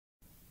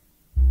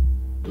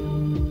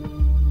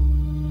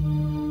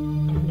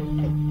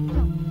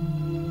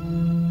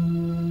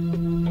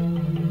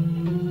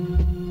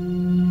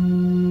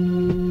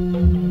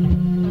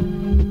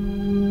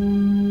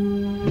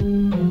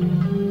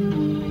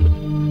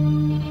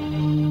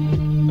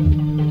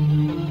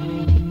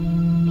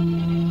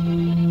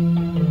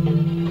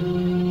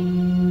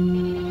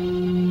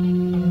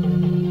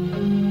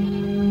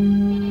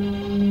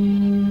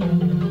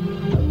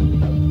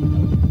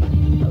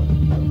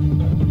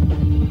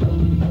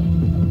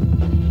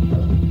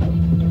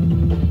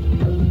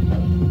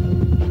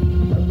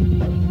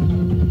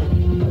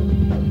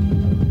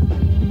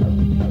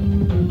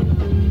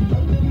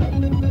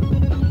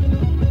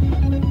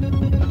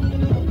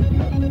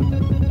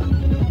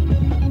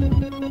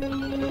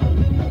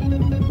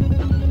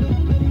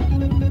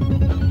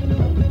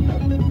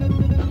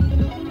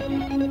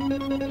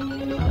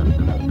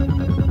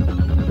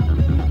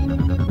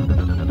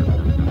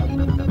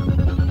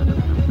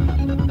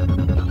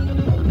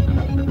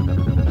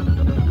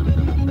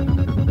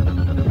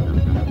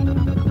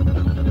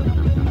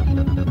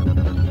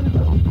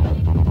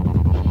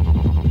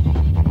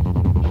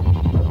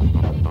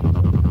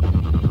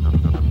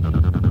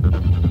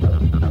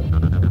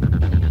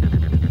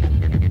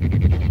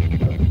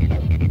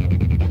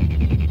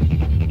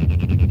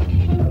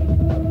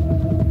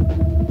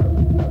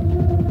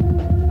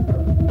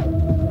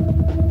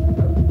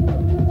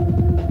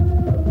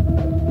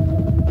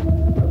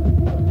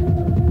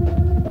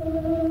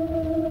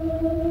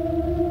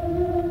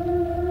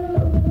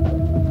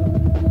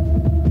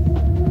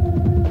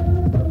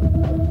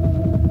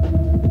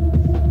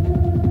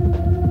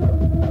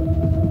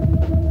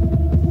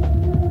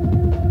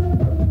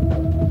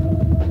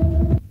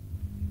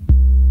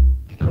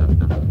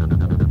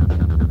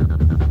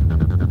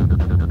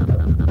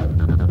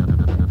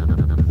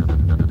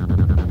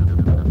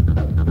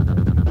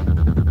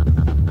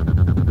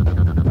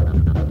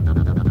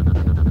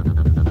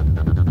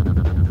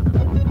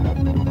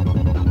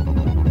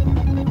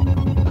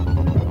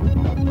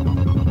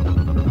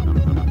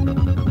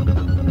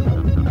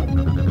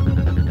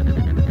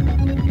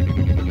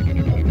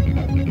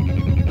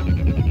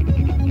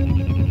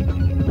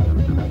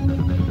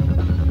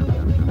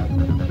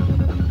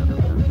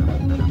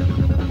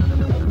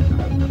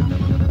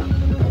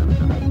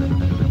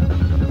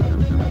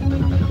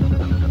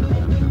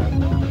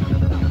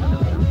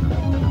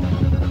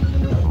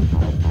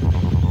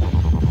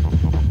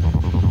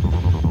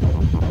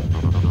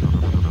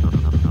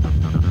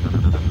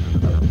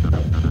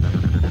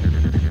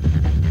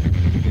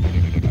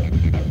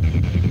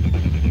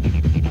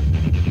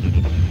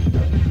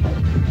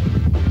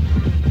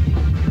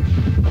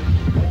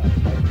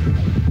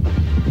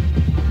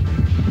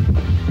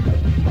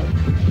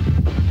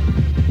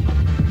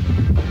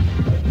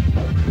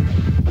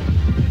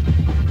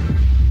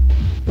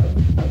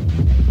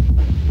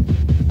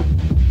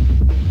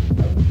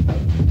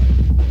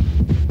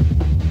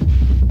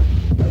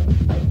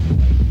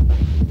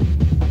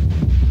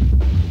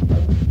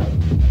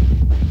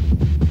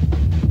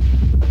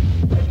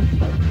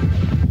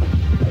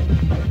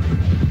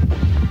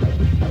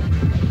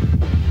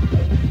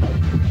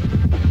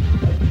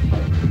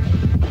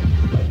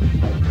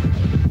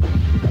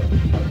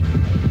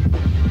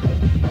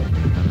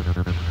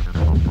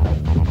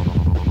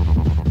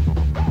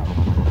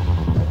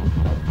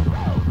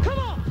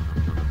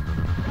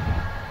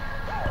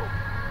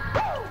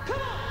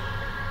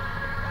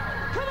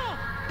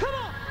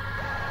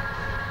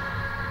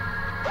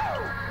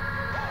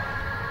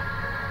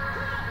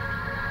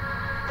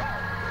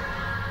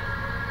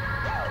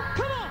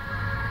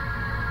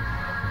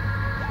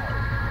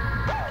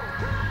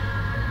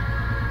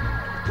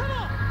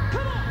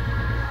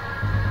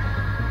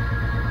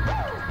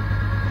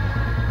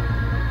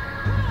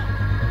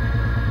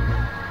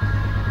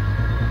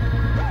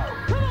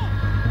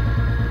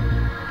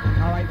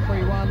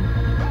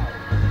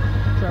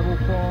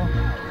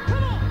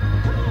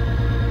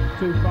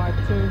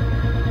252.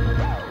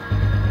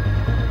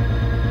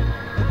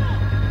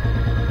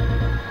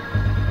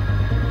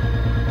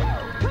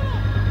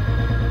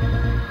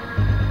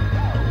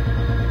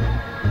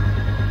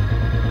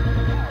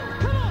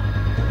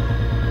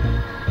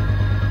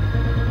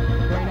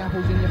 Green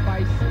apples in your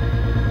face.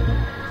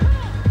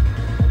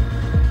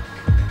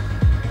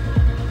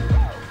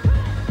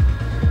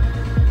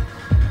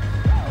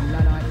 And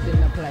Nanites in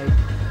the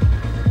place.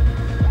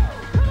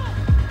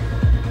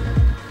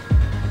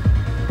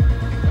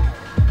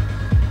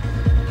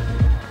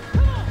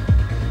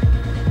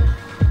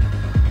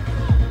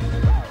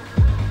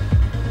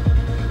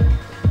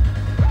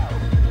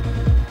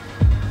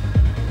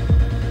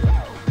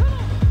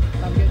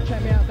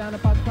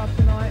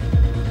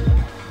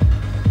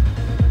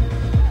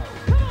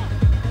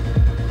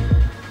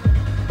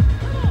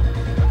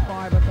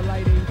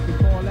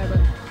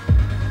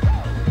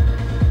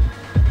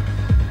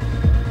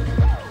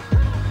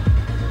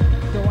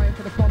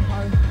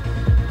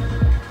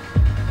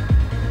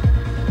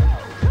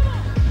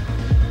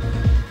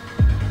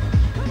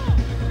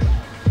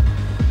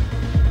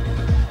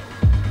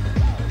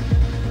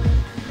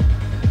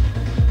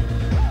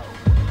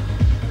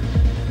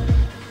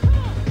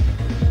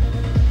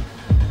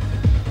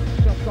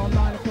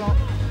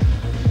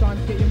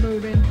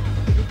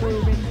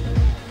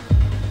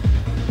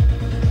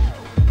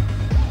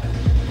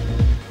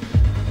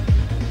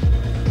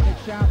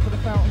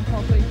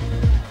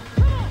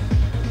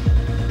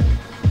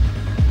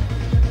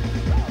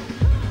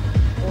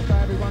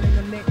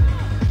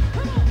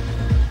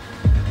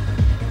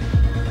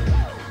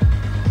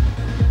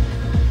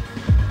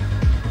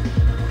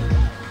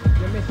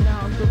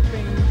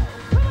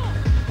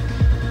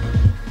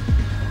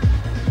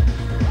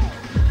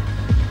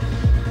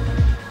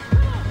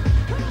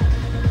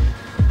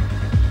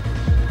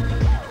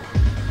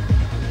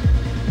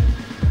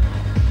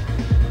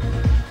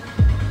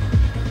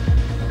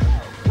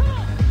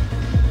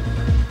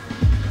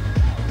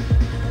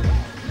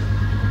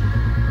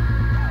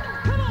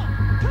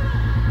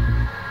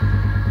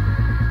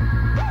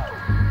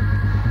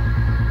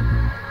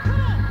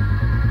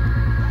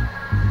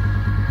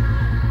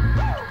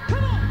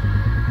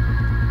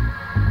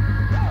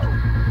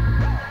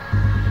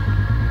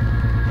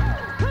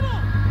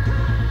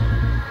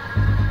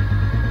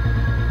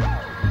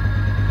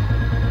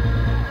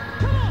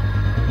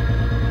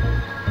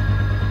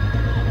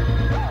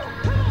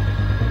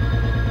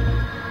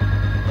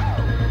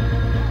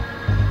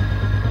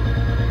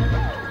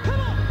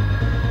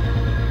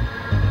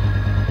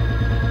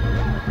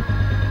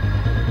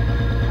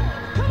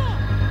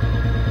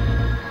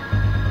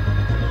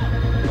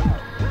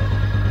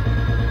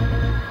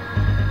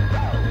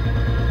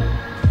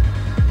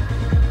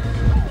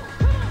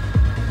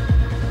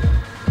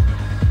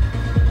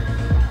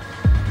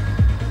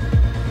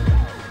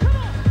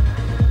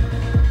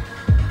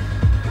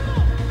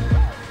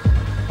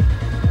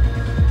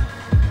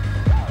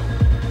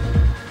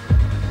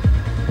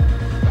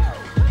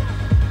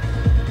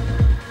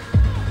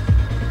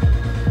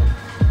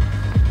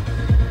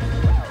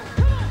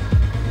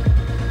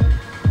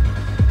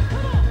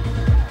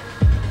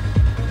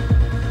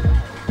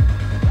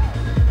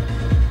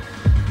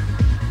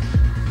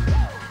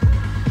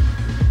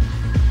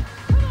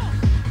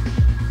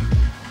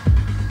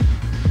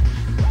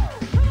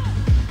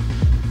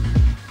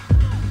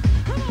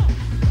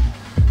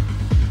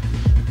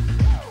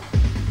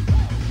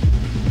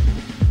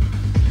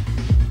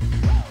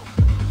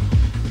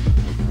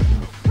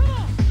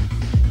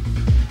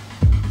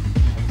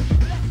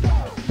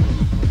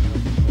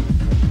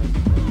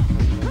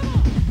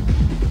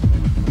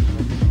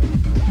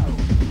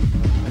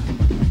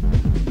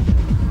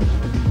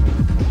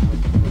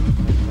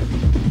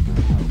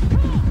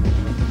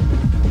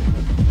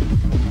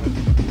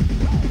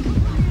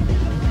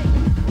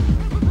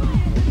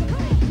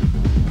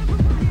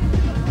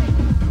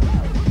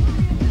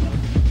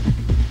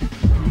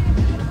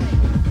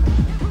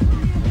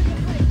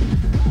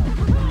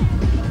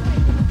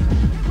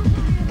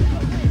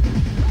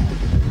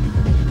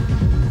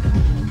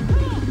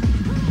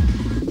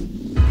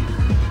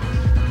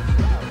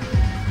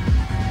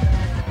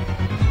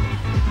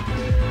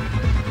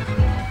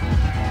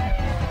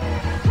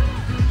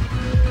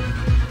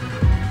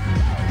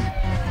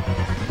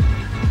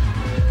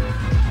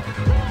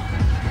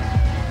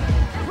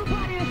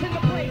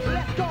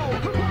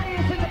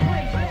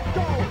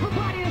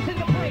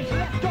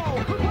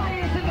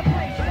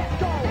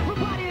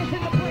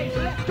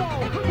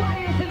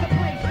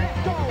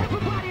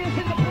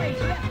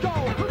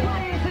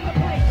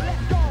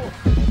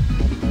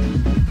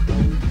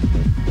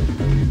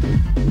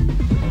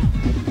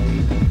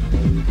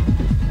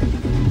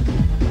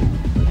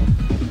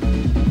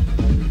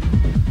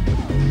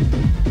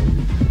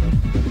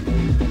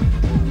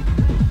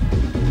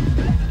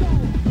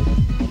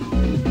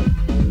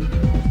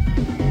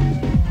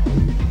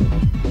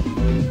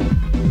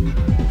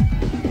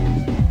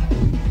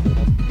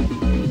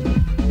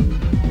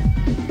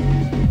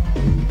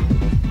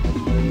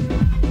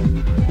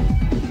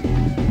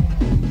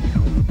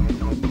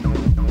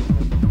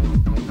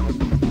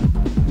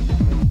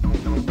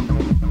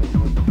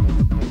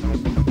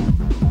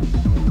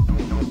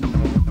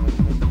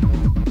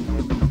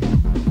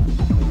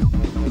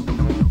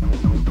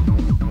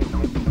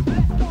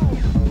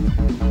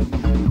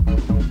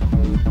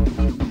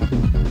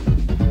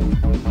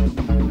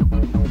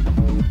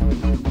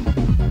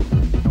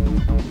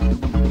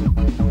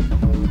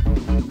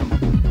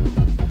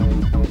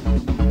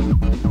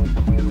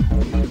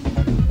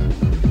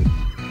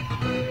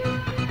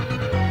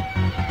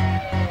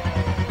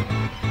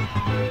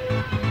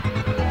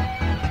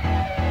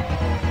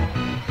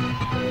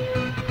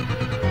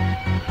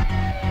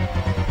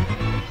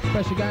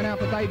 Pressure going out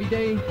for Davey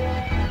D.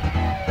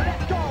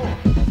 Let's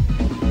go.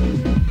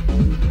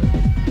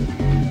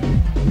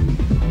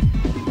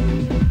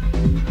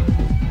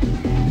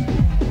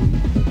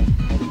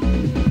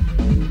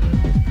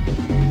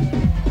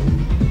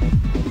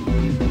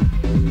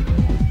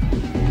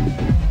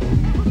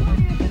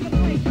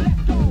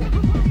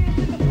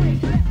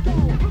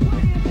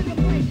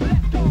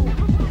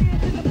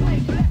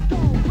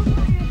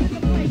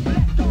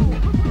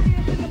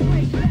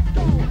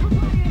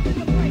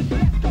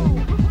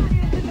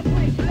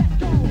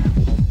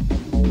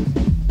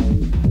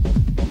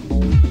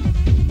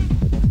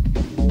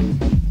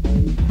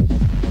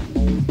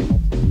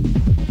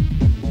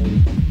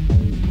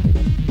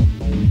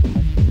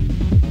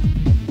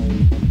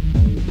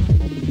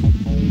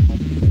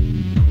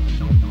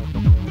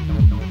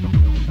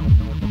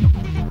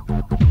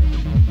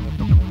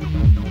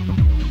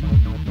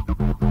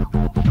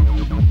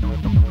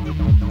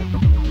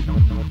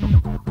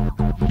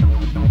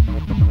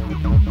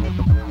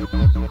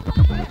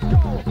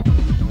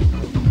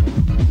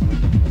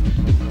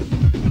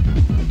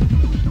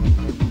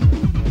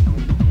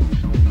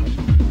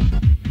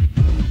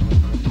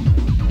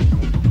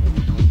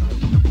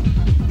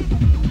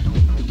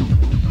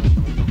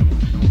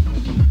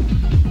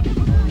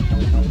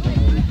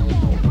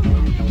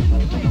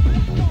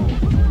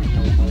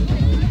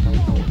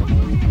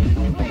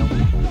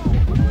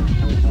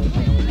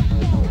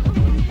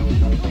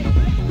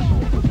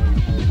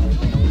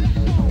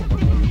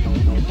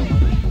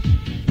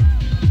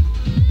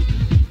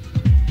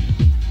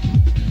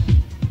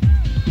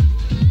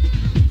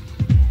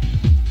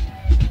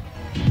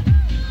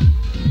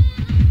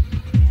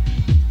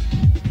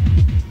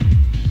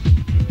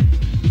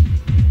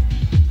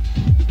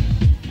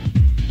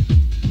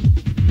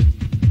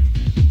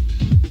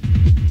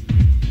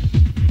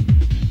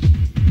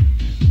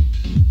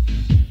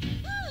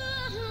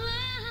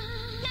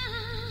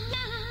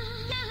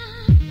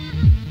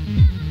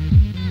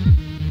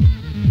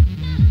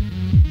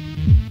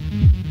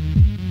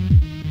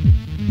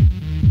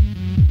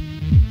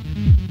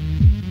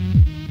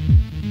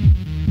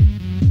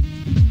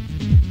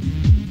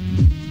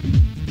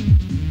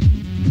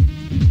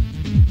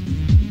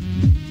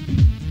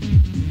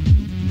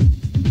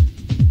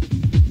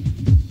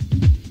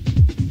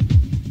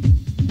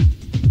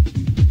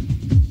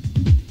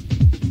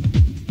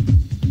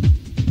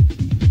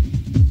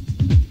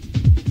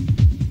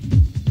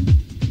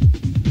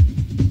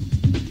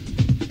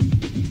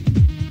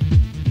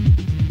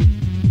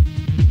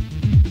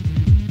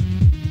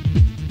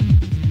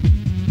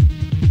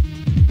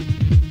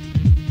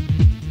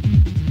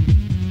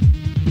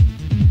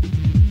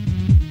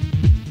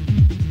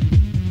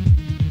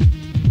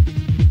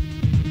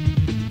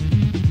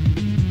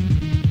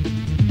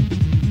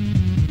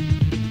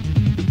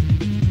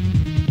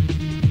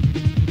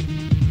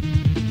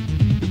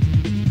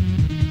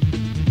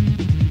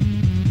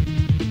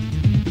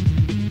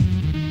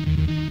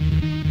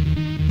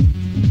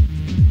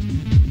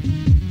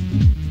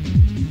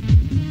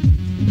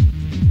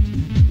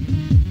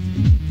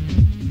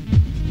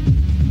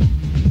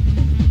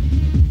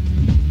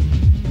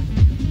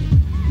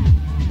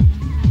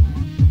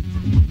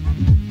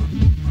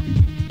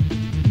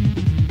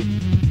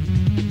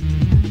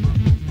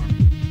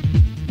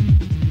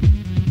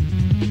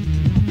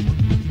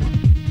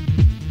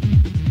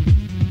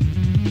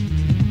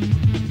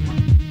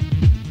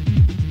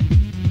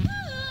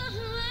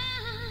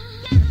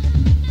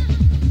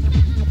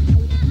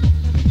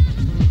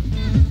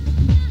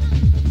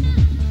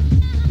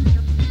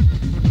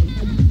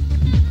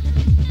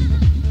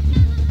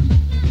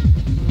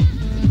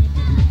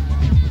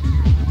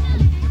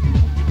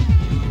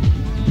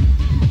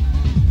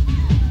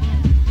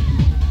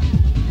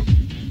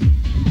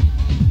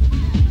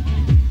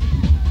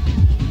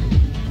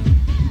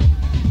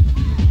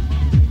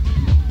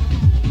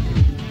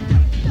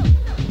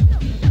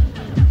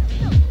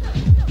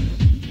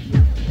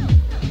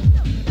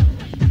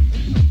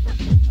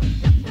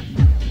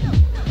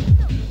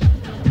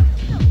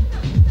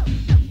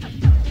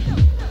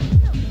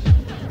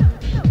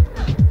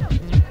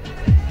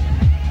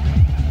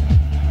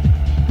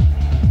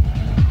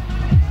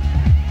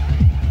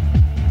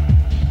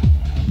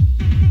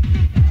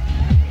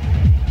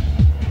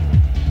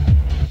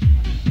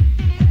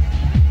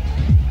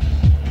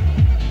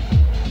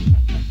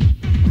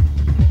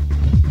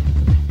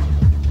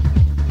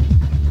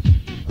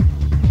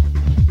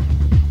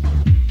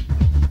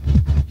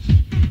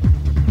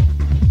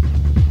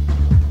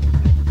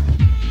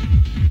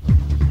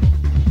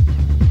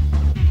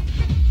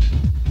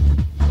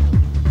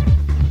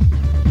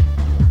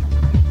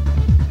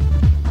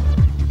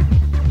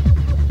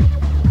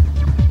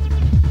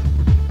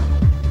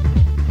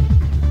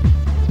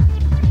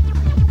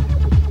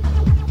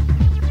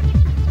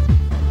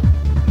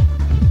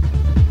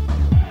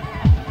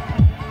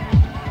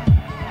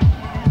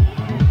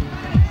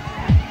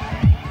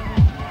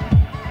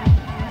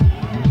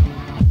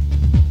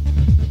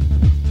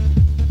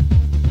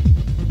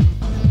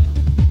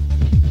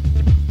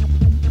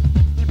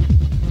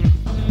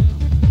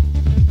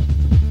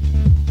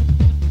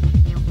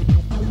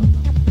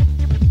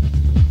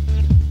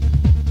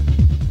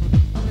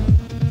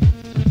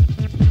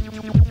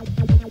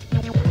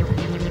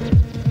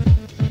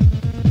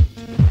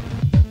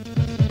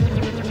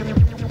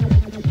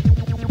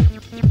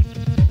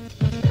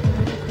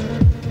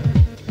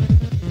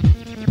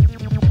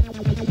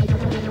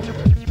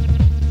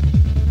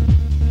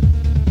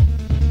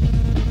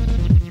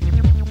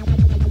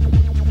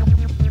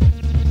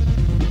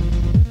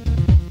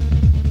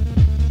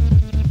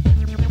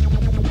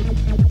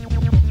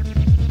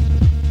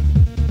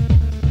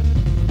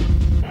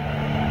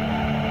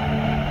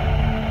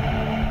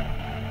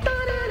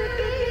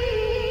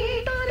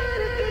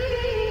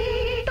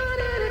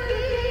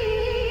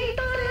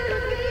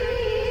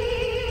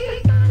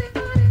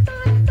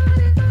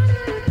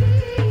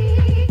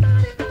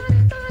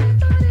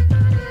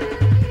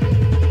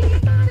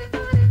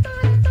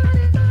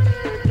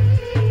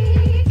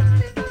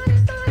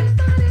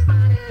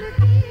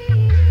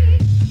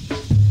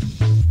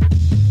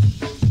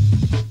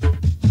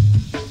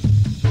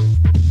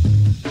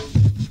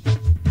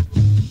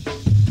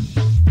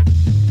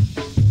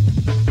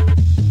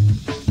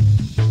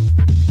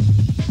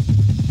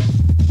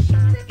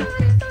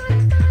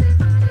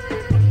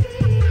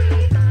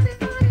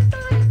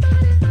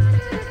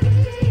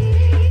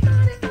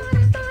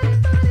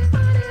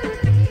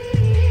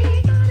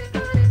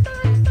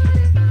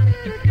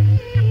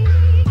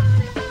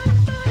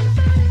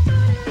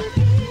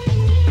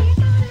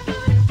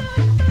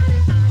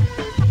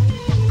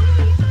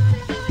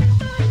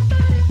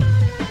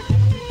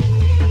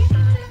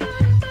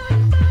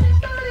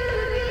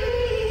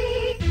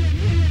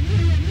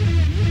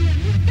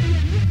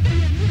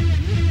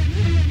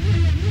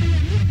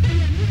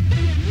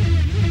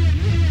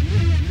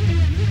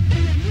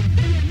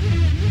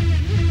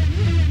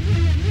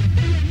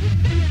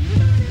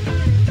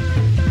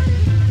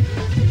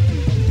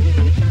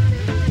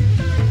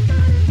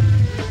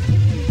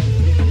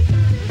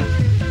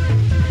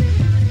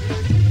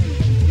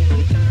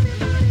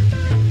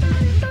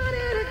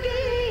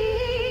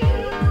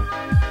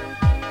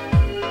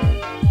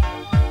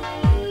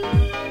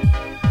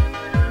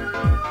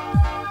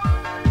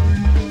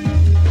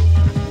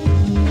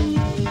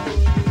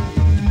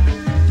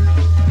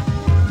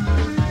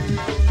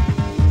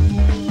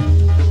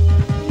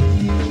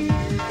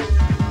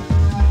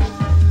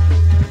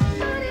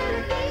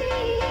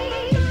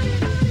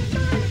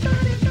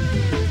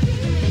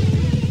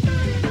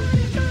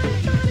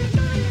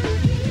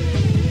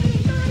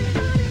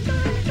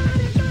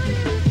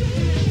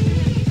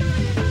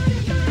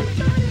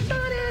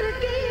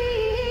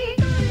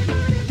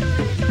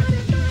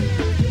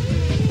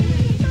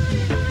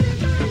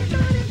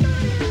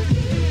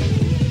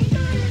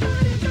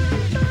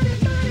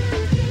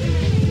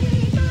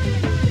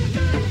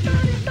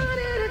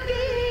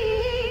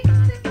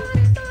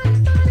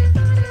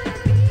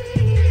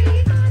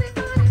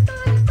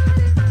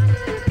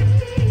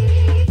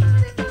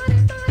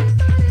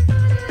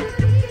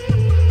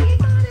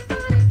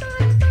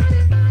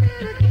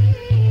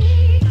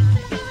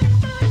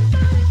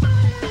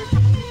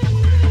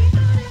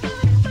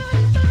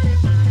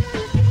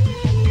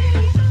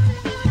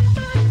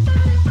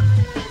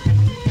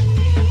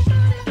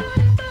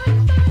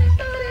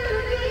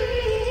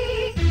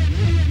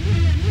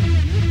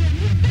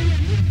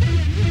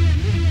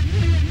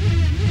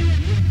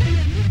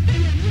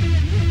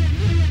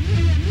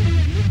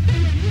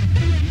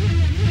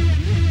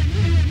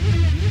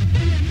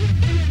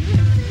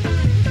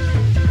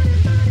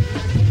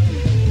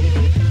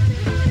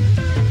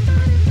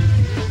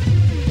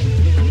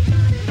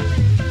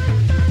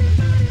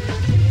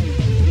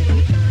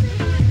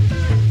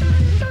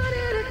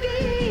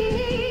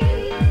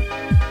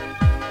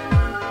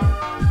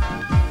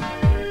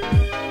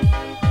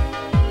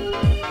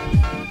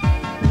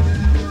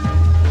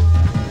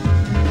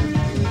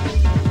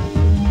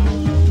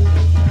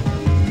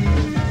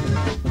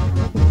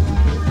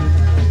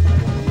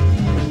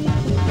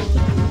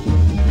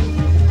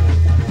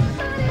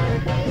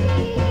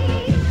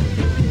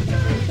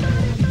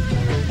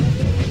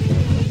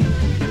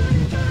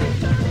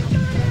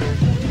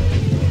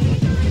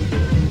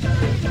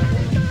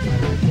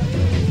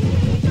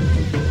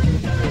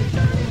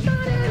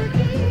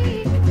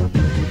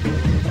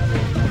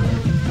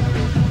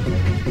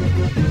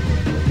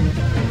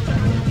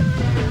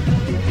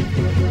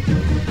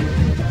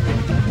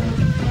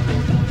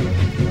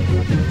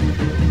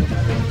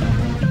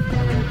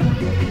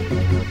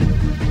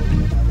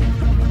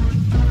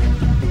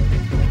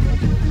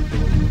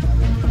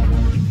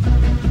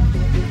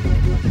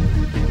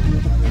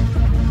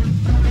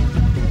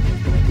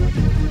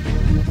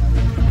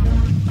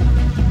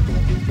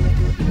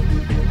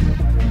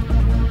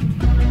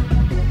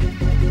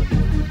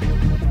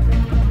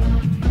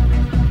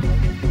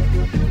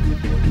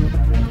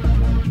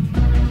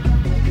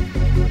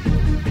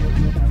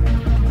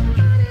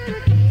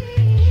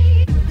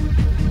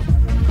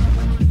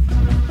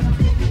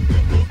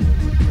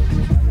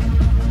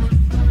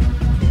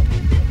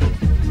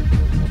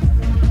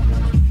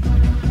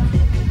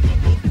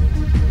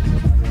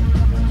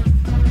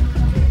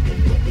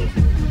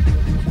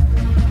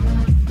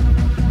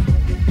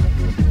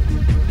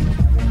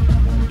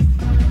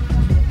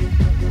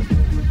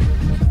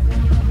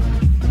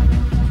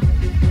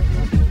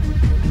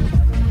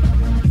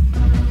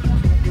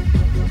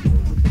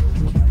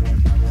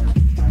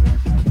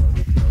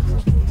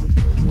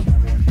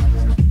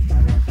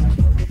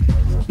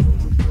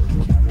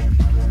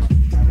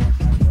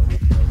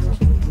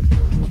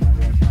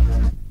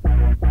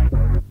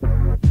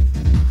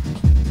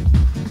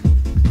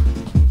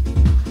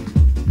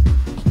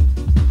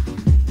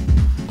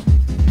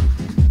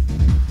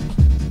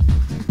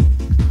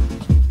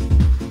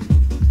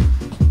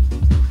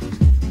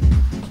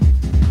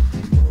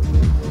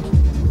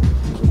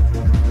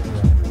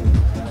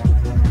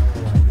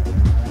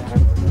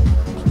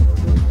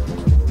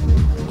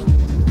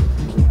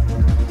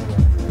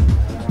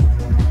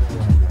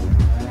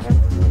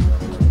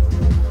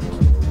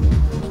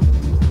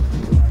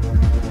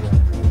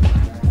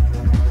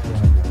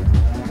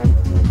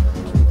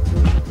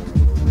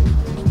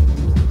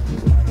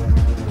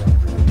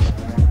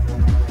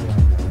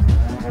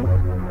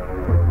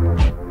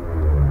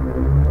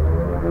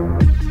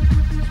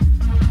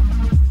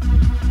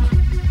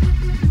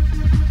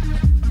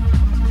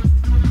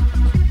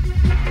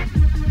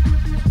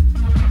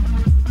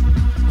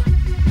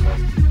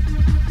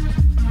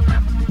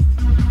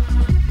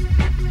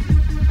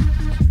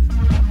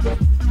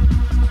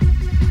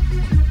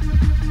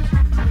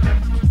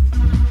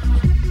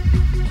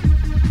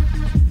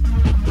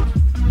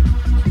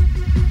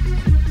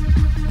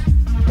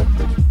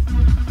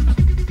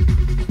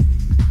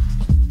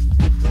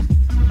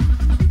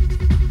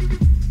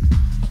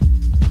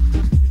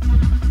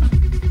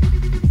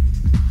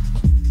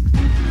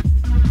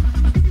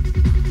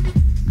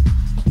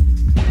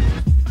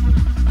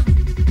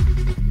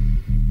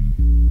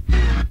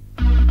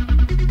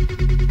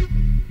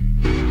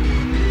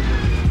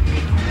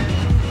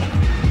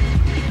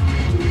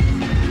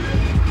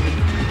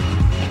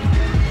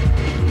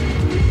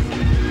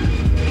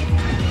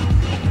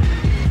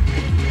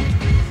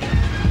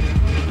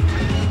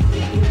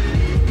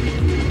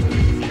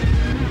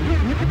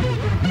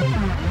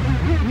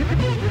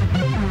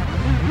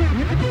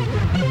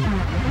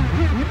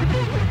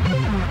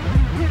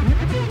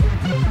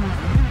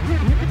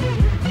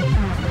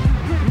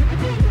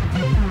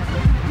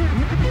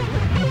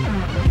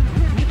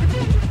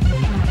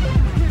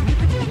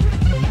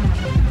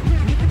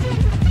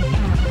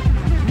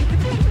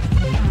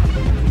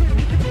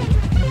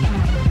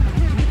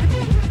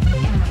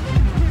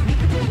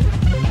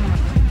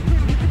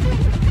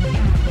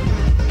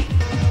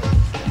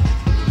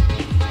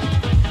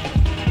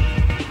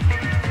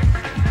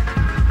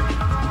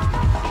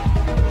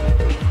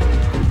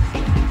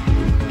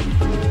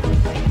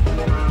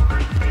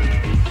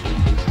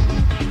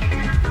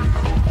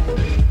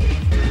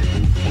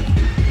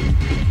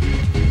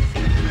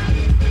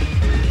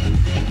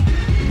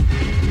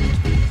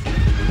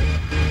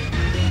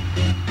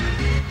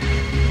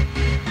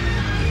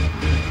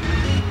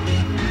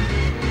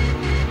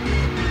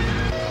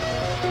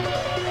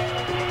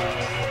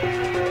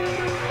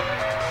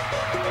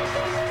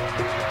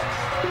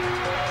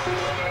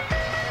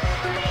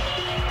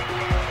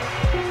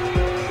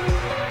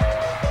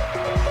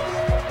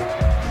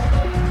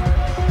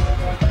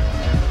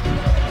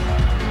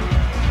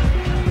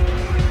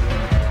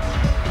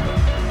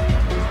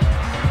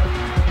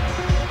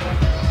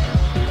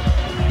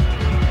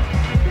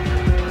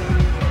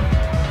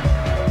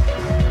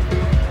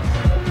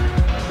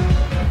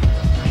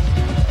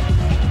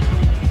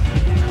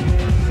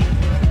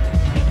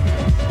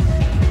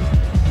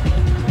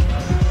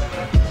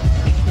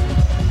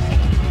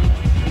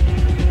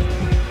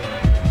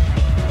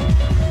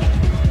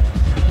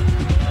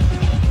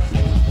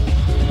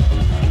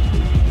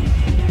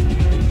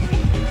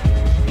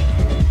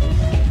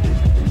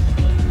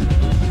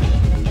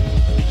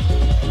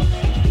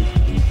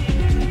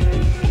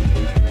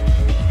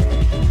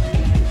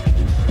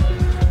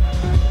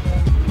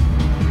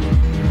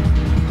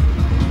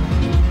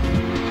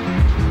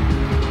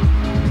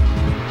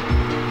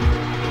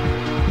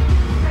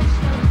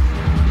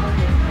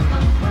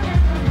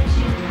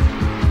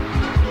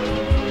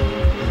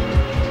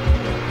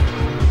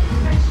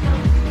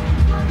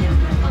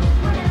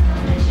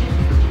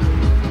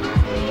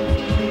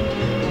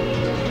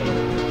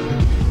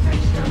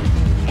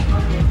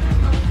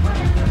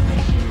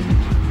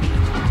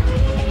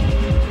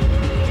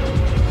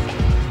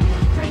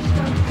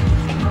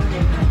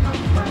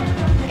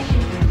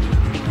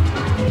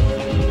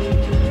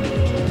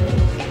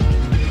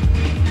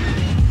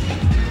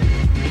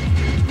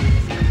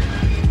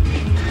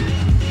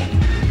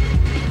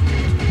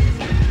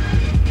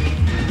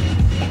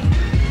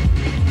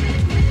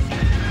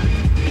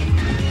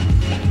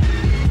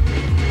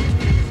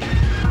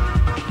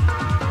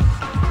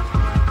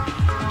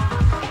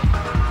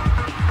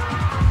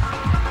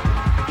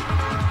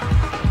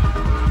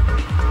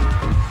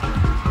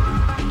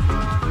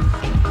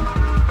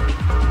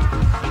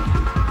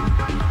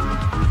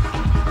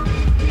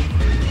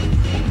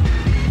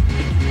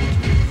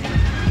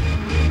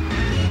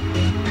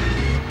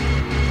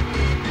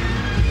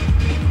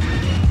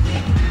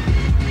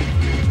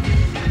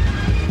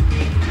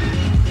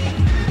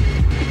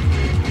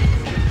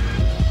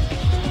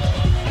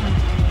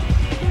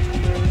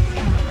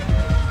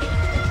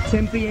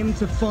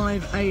 p.m. to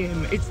 5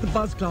 a.m. It's the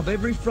Buzz Club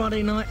every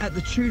Friday night at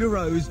the Tudor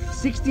Rose,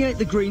 68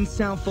 The Green,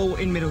 Southall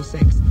in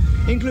Middlesex.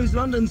 Includes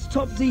London's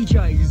top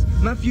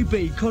DJs, Matthew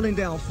B, Colin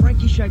Dale,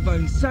 Frankie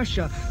Shagbone,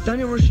 Sasha,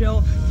 Daniel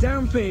Rochelle,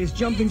 Darren Pearce,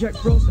 Jumping Jack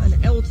Frost and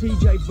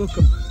LTJ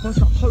Bookham, plus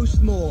a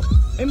host more.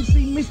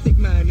 MC Mystic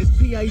Man is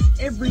PAs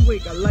every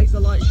week at Laser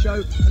Light Show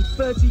and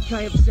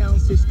 30k of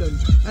sound system.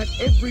 And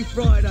every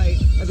Friday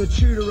at the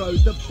Tudor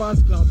Rose, the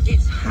Buzz Club,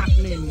 it's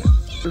happening.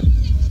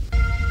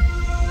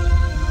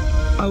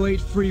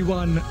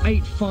 0831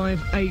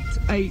 858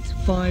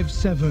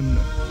 857.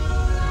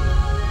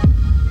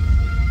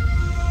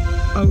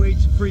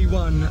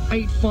 0831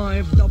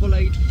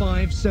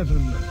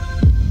 858857.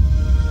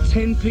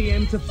 10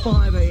 p.m. to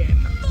 5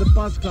 a.m. The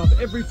Buzz Club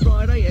every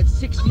Friday at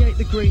 68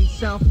 The Green,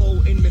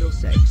 Southall in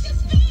Middlesex.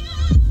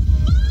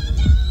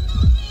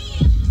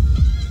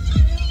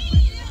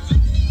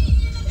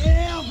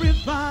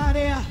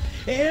 Everybody,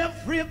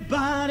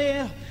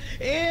 everybody,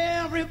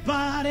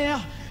 everybody,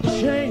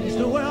 change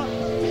the world,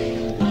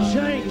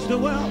 change the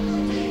world,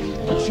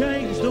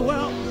 change the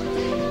world,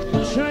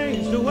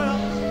 change the world.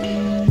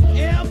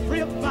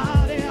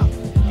 Everybody,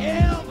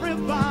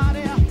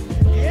 everybody,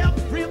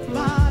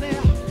 everybody,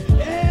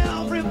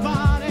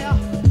 everybody,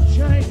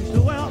 change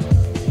the world,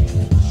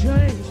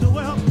 change the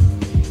world.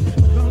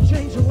 We're gonna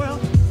change the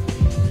world,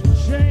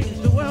 change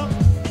the world.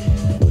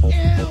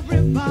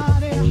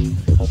 Everybody,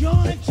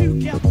 join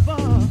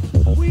together,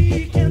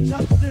 we can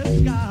touch the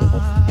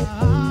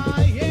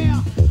sky.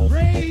 Yeah,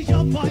 raise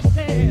your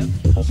voices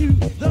to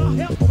the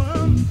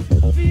heaven.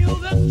 Feel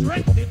the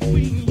strength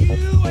between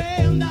you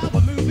and I.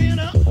 We're moving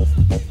up,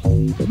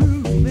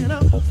 moving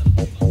up.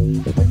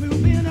 We're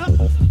moving up,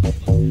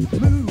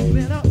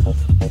 moving up.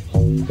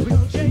 We're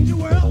gonna change the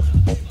world,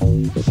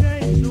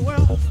 change the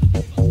world.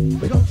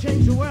 We're gonna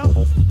change the world,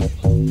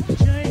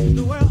 change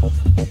the world.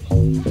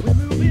 We're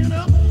moving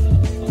up,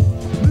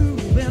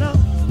 moving up.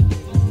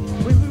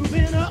 We're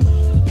moving up,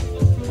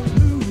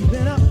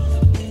 moving up.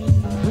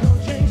 We're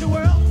gonna change the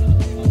world,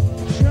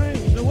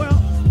 change the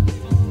world.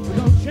 We're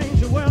gonna change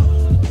the world,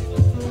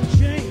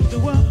 change the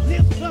world.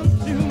 Listen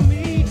to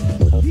me,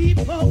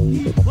 people,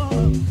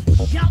 people,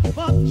 shout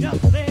for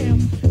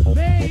justice,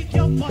 make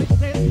your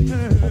voices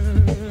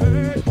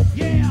heard.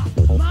 Yeah,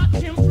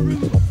 marching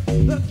through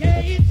the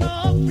gates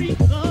of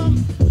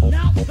freedom.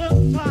 Now's the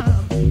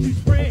time to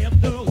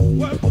spread the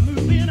word. We're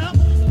moving up,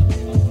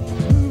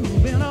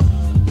 moving up.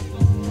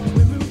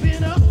 We're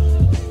moving up,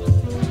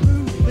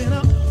 moving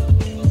up.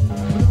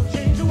 We're gonna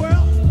change the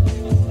world,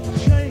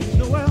 change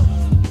the world.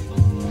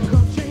 We're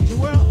gonna change the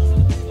world,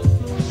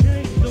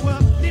 change the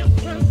world.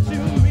 Listen to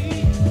me.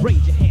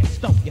 Raise your hands,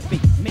 stomp your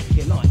feet, make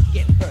your noise,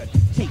 get heard.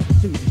 Take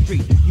it to the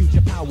street, use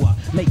your power,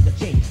 make a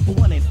change. For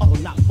one and all,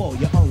 not for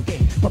your own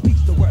gain. For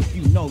peace to work,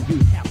 you know you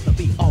have to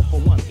be all for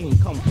one in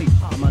complete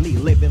harmony.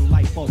 Living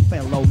life for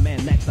fellow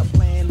man, that's the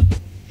plan.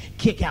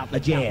 Kick out the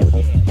jam.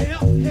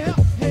 Help,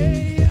 help,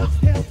 hey, help,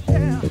 help,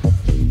 help.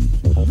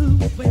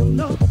 Moving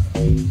up,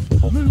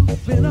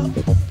 moving up.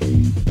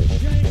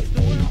 Change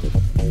the world,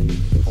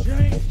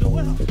 change the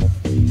world,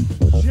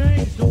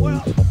 change the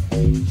world,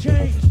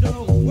 change the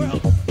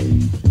world.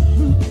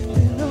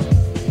 Moving up,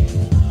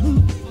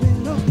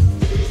 moving up,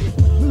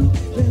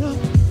 moving up,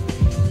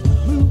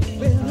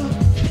 moving up.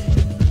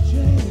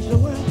 Change the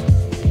world,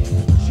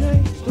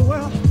 change the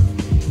world,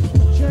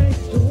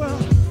 change the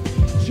world,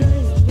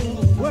 change the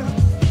world.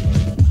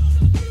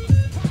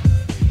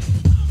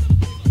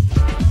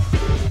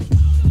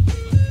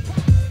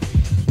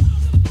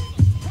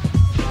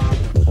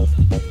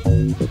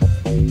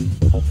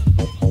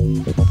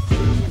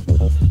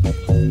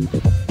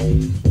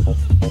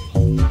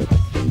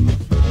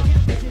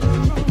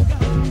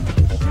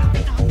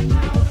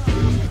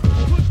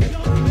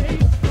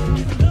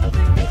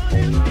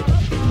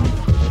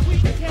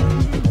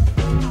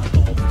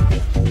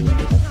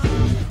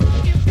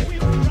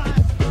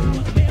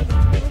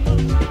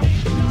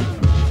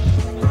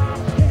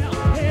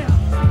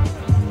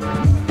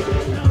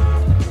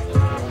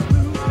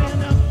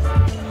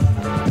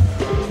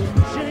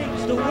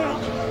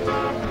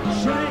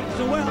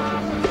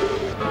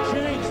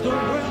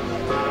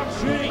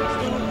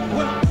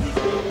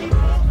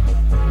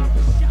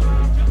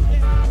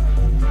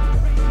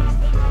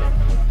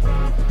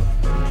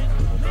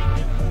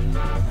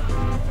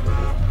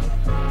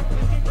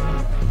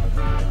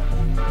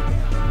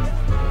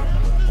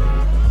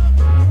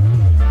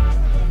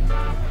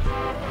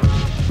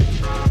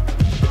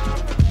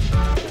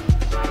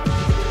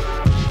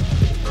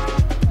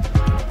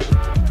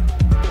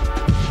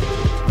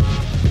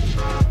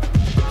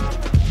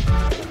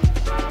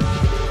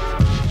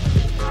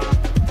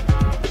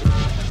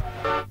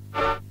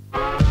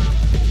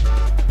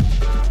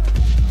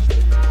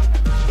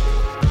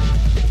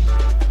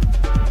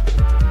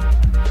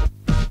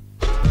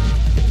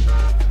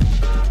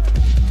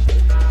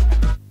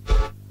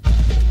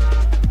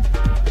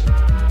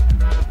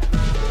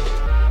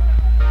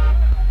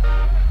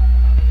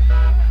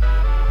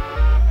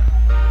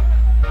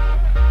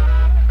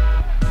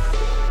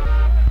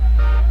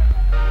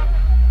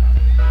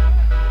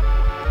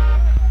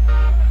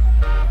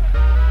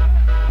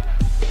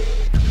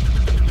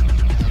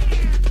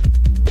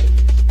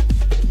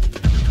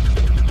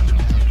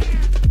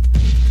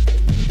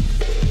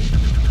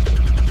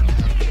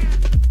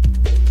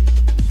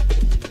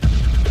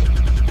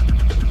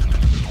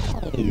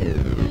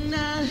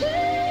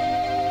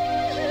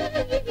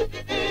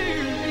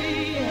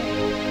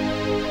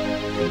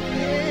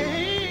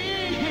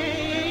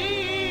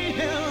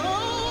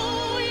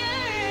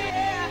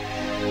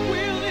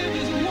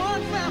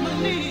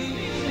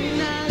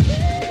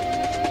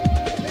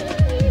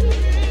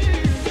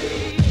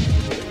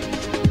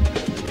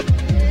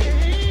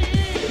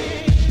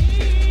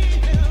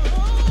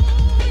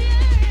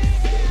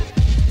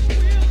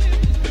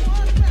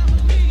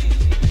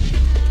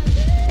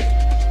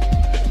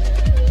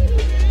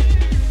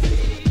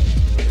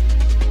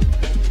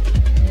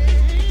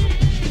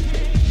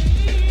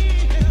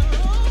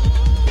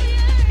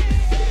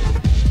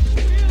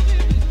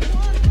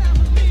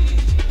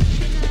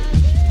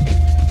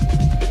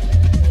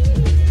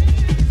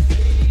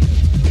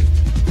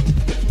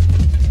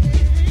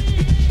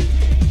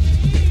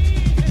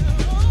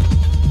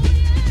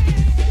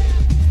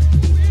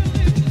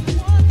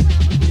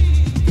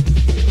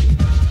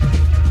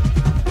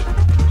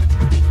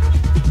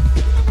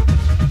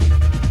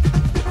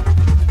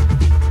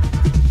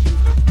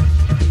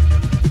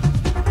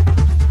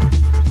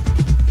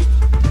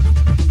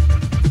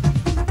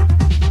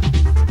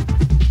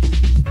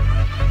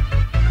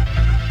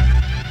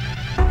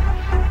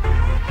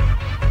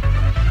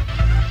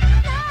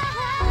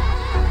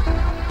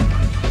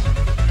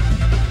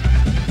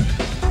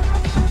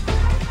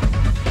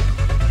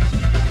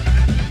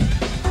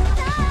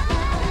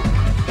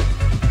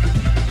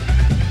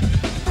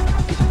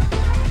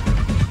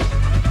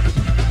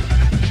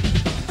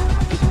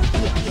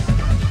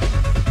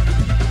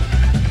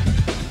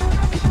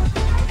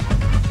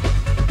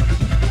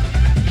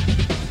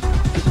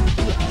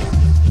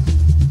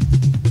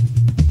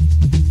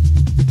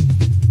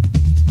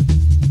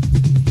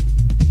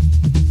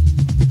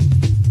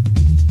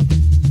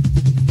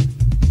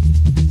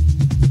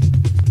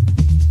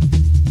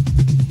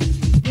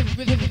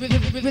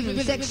 rhythm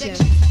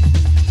section.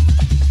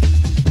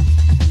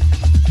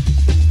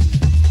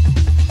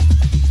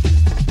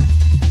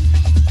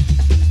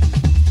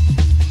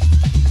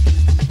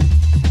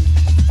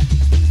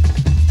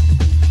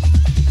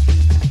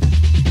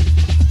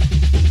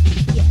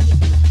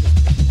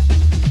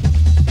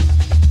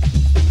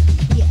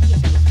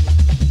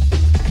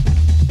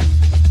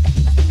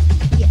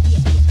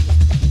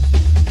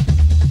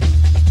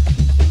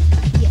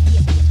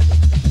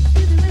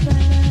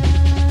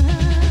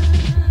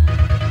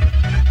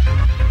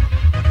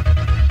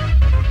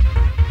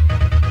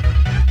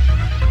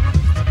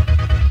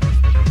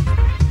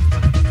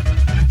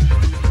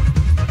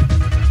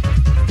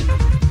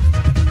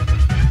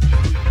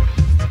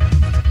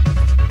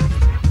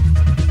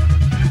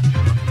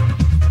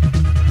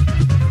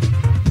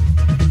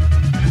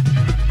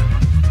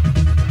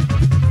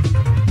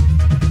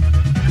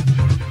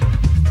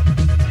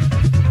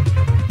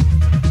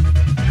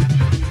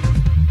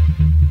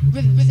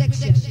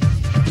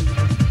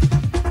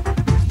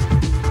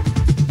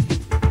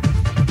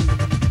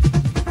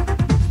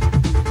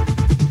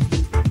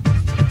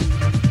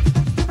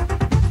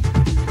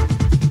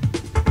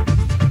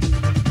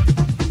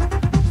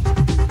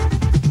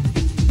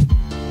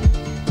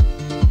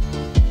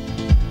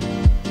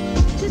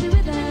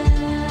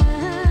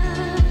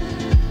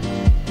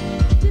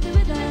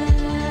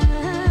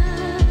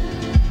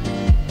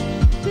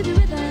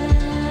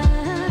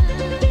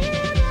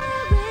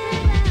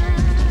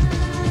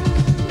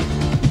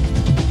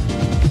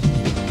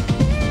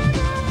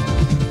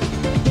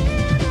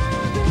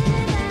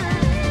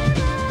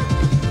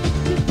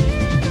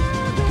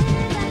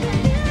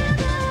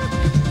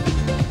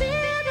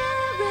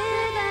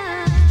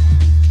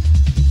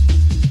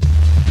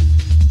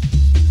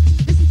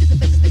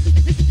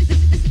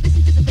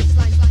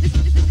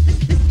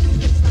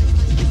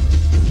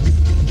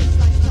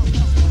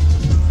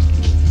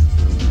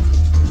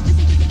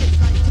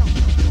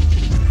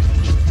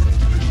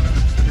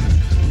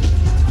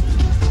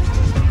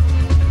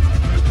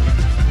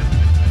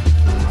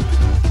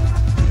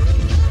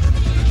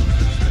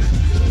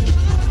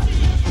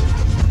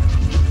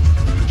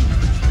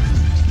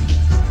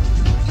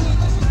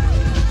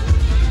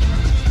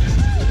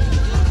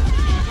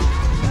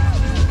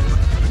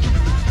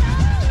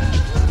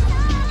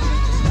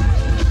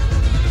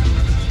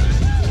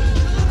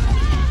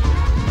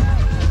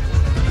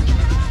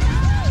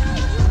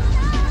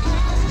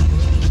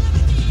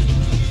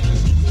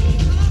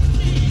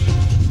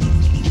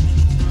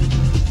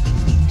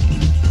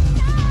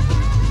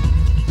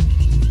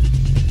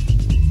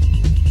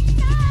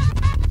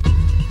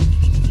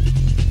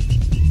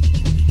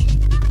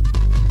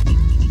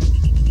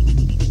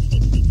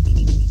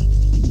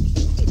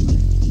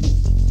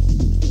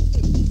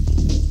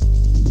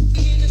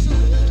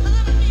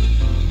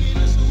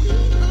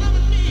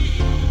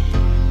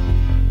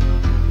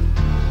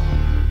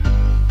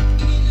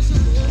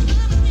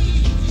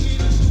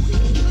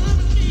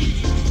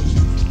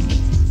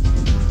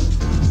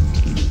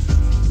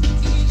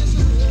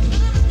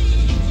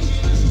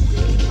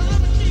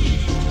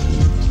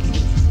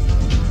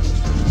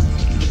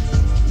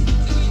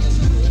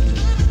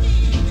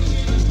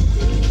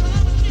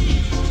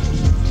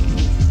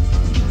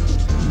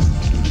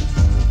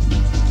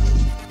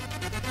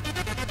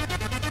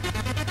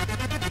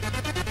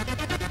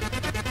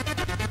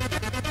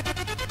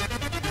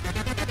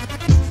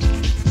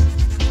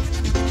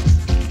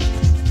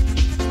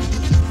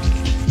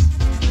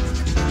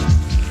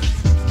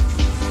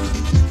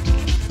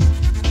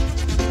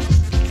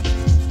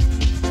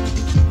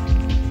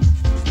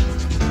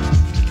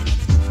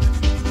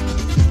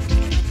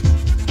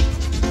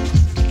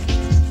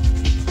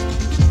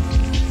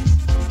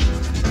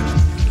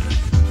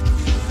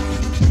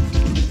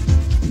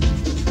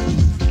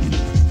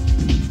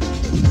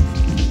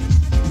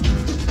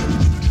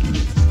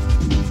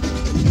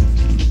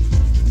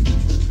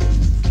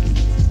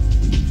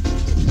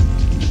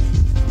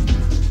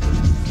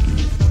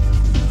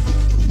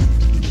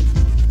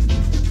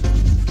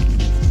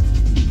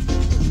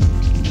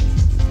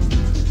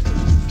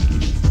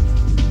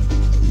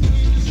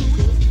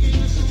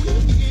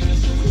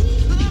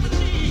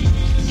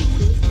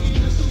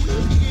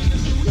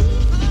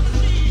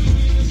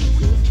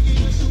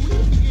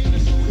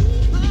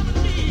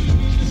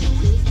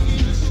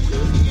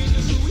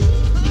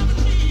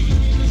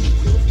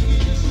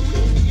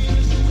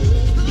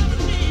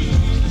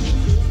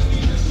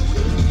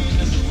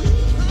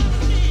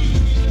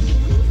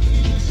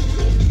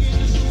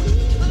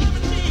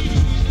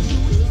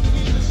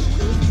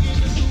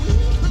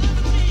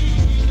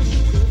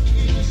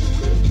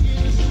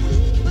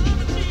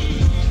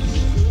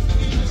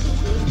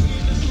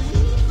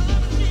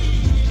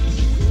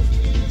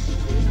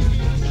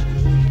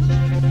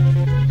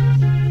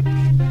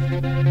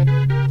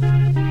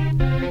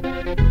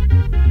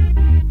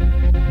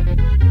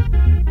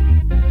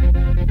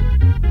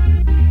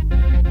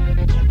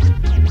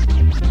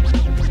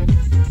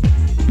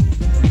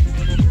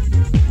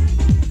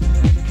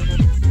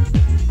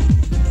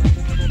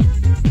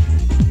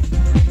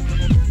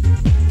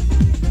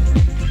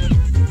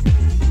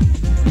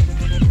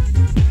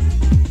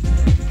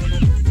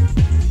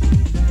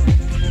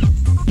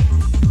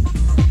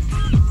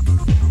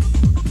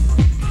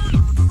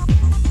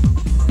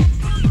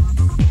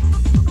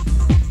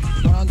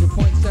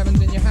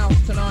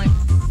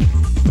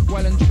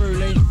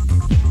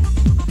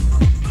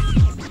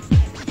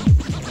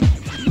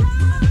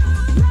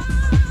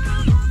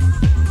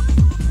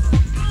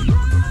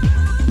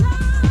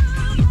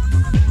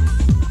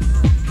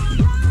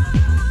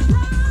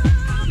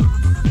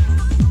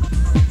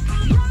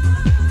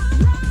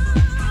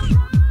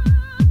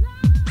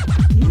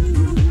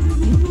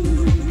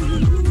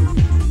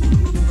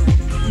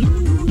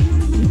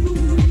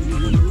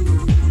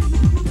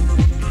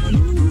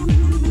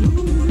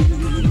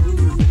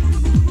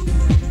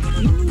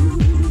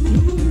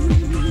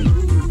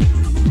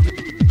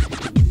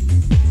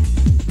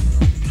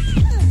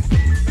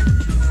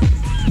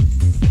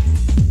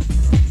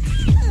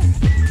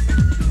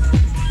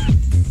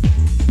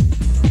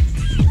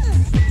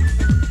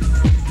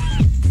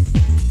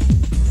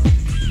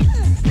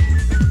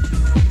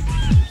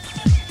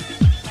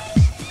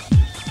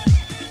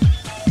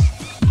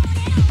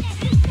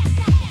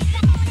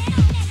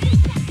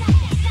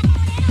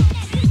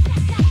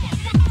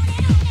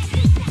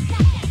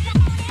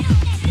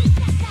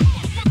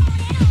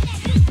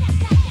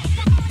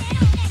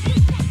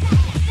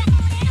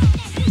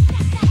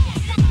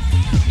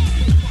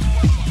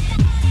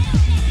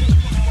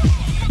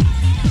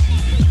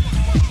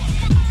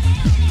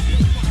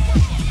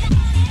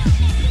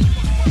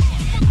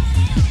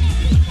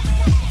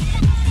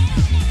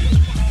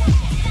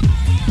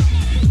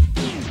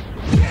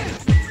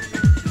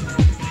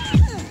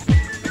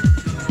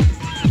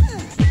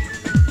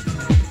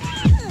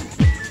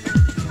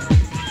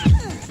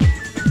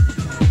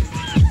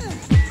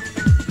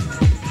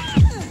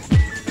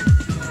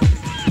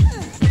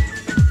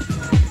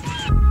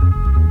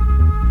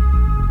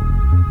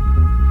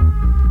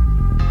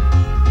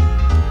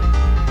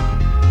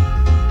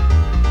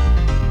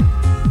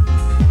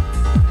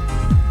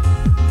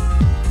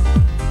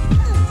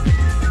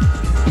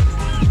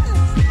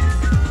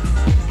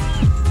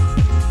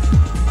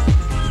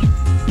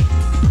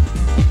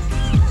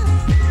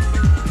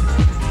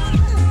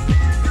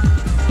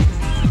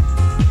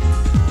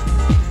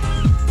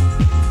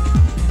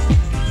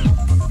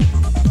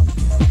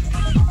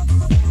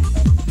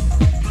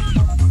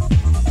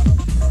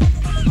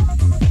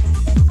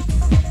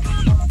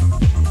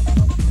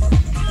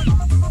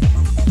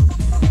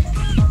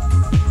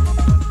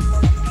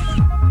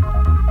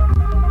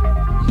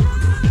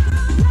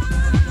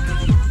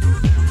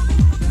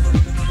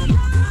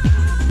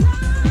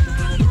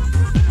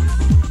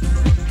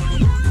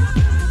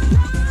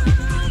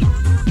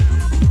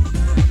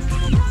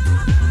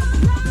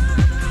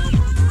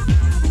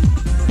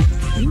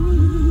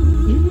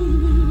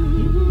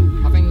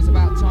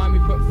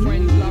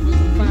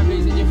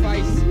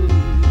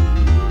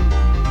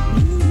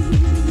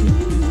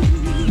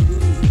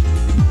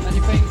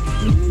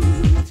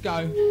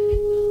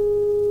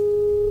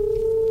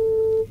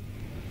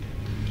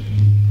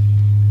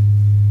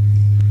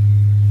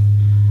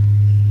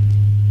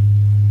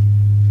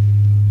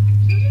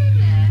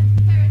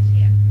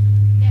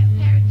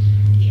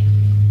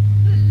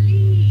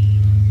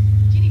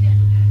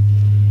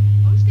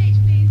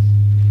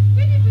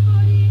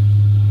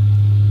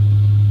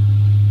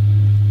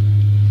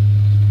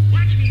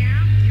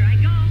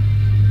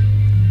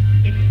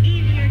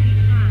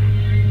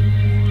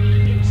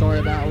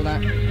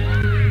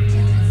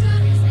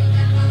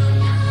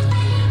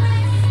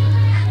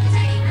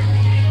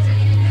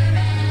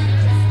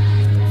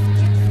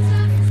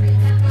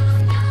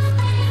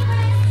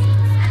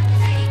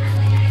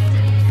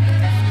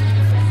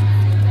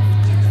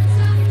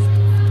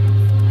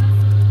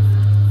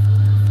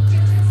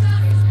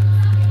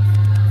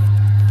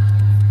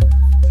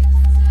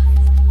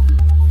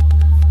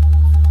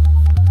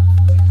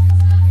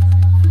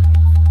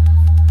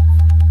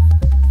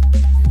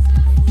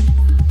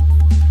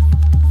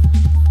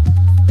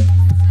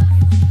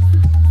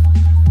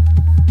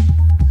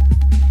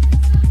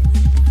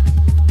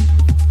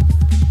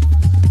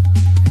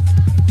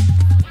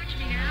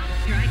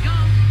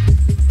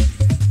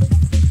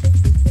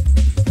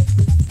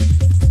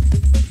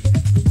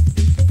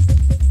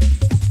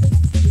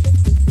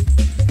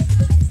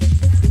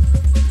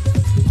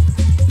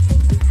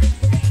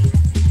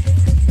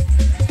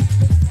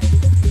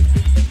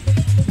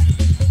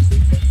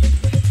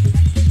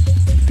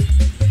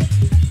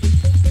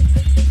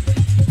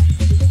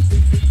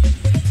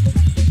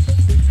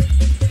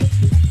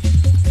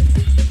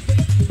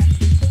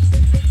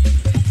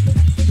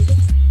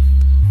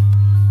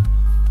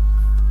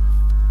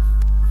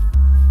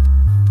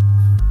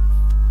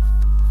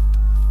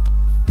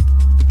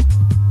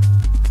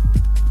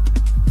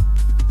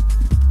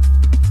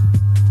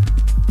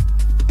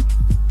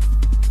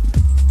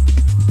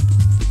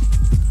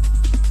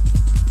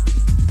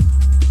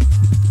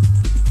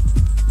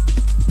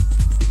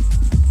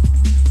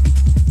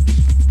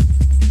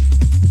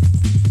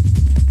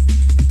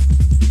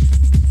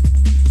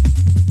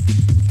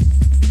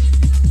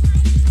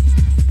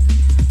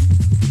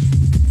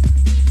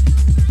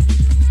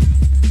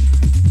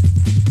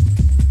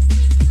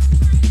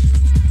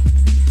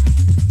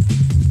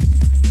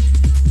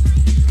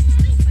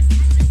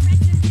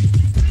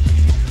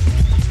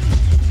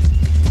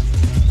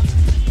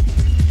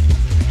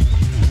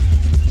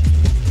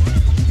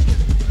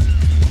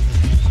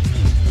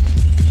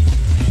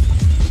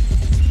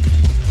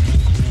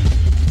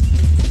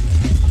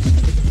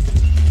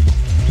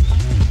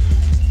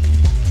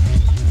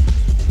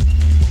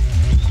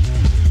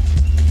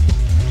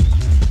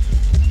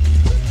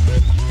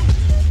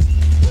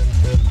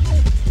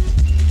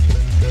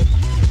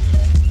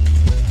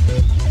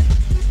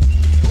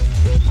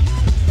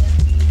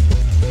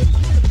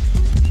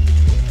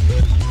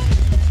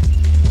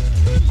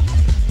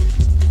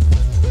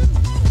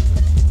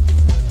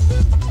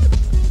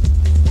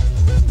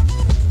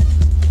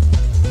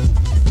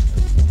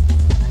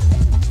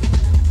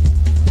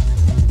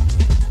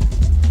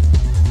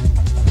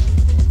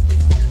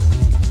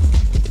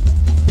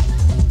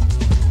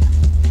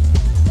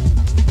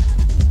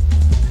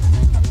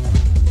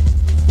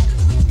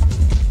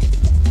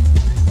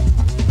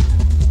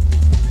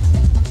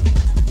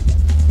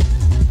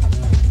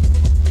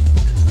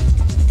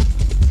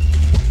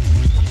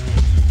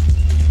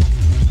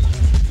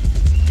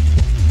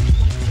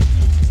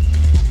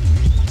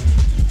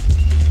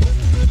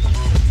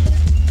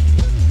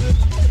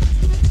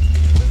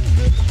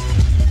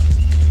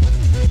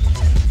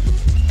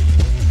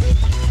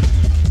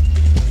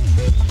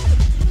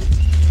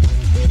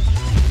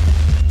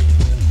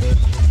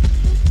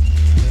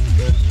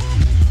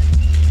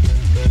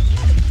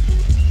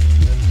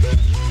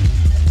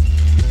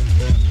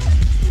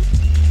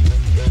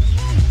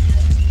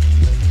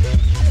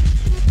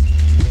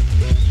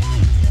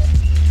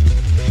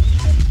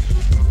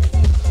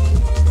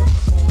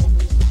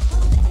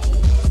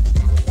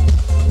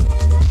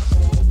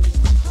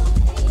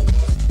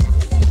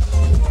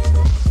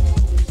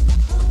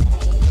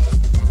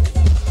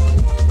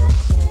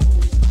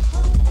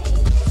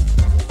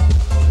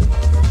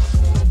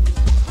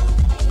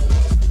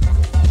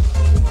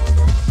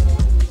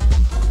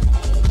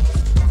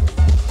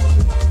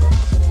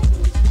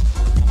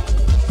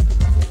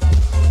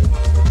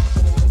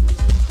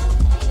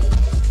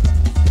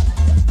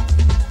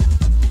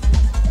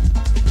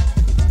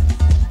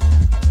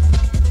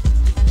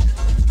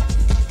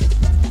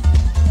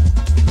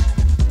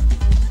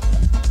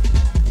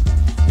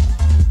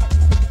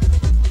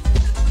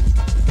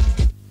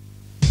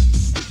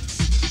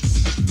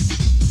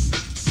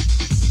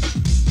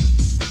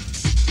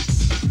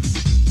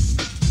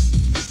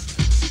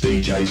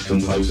 DJs,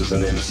 composers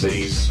and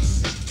MCs.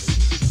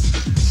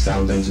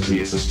 Sound Entity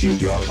is a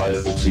studio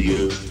available to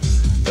you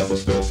that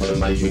was built for the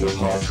making of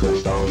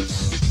hardcore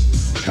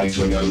dance,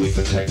 catering only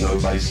for techno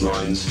bass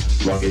lines,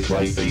 rugged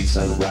break beats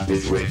and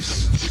rapid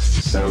riffs.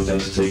 Sound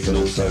Entity can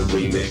also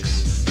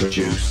remix,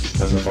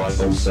 produce and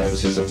provide all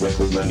services of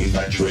record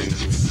manufacturing.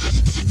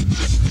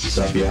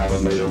 So if you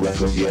haven't made a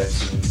record yet,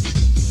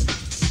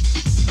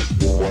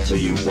 what are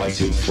you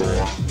waiting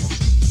for?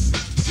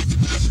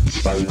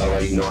 Phone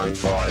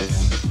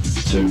 0895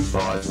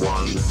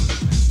 251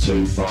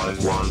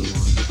 251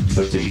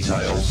 for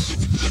details.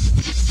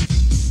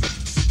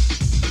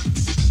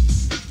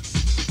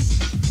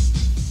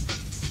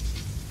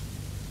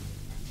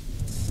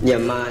 Your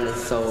mind and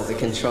soul are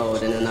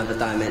controlled in another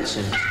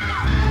dimension.